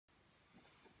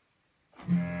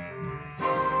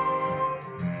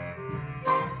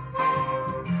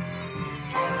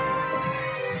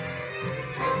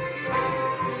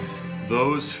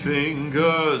those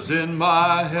fingers in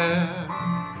my hair,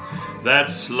 that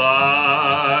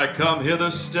sly come hither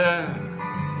stare,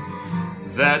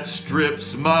 that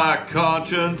strips my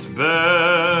conscience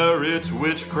bare, it's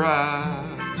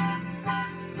witchcraft.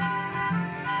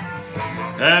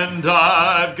 And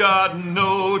I've got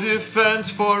no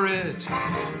defense for it,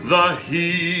 the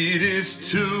heat is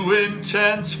too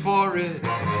intense for it.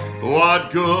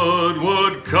 What good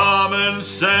would common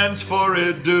sense for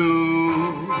it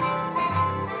do?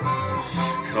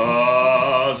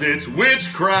 'Cause it's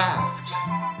witchcraft,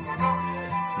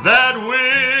 that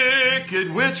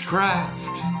wicked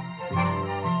witchcraft.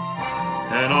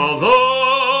 And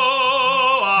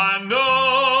although I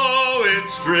know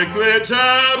it's strictly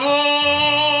taboo,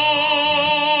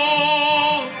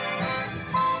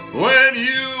 when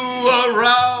you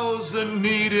arouse the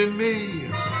need in me,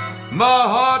 my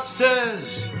heart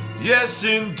says, yes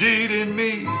indeed in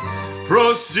me.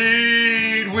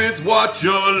 Proceed with what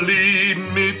you're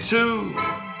leading me to.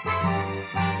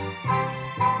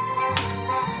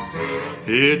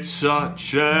 It's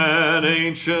such an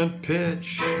ancient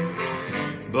pitch,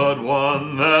 but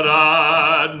one that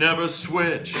I'd never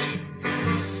switch,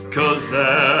 'cause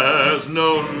there's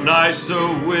no nicer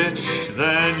witch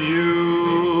than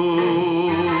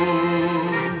you.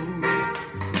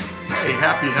 Hey,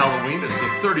 happy Halloween. It's the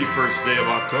 31st day of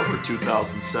October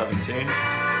 2017.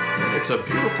 And it's a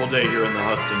beautiful day here in the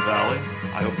Hudson Valley.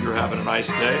 I hope you're having a nice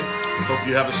day. Hope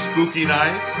you have a spooky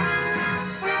night.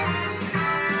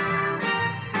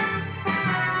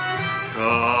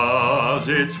 'Cause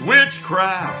it's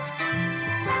witchcraft,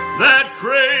 that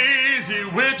crazy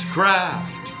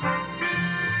witchcraft.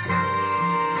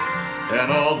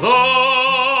 And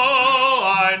although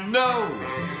I know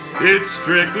it's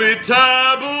strictly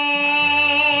taboo,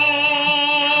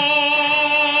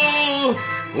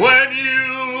 when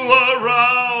you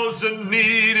arouse a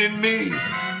need in me,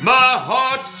 my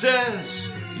heart says,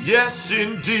 yes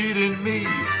indeed in me.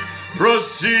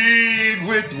 Proceed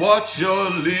with what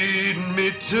you're leading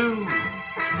me to.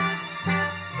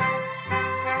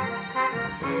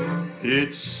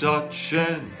 It's such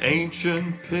an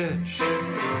ancient pitch,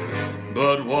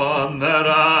 but one that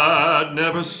I'd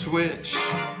never switch,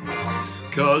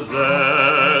 'cause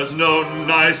there's no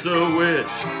nicer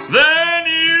witch than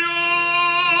you.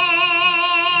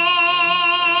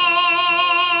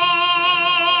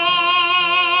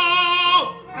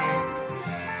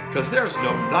 'Cause there's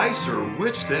no nicer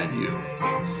witch than you.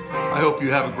 I hope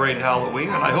you have a great Halloween,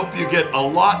 and I hope you get a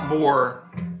lot more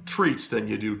treats than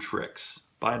you do tricks.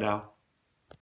 Bye now.